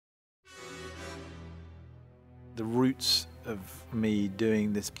The roots of me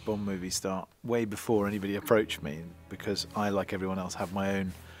doing this Bond movie start way before anybody approached me, because I, like everyone else, have my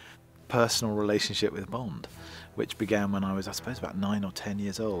own personal relationship with Bond, which began when I was, I suppose, about 9 or 10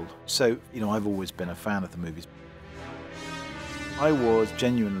 years old. So, you know, I've always been a fan of the movies. I was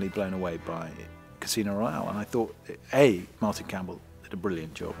genuinely blown away by Casino Royale, and I thought, A, Martin Campbell did a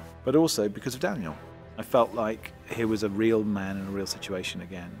brilliant job, but also because of Daniel. I felt like he was a real man in a real situation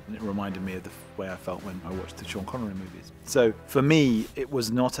again, and it reminded me of the way I felt when I watched the Sean Connery movies. So for me, it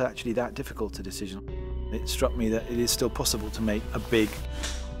was not actually that difficult a decision. It struck me that it is still possible to make a big,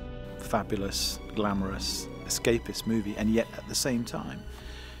 fabulous, glamorous, escapist movie, and yet at the same time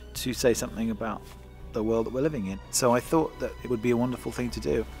to say something about the world that we're living in. So I thought that it would be a wonderful thing to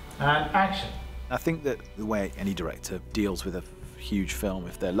do. And action. I think that the way any director deals with a huge film,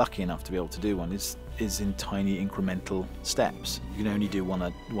 if they're lucky enough to be able to do one, is in tiny incremental steps. You can only do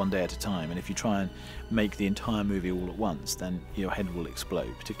one day at a time, and if you try and make the entire movie all at once, then your head will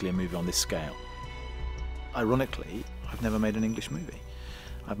explode, particularly a movie on this scale. Ironically, I've never made an English movie.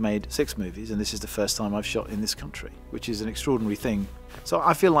 I've made 6 movies, and this is the first time I've shot in this country, which is an extraordinary thing. So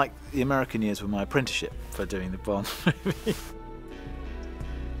I feel like the American years were my apprenticeship for doing the Bond movie.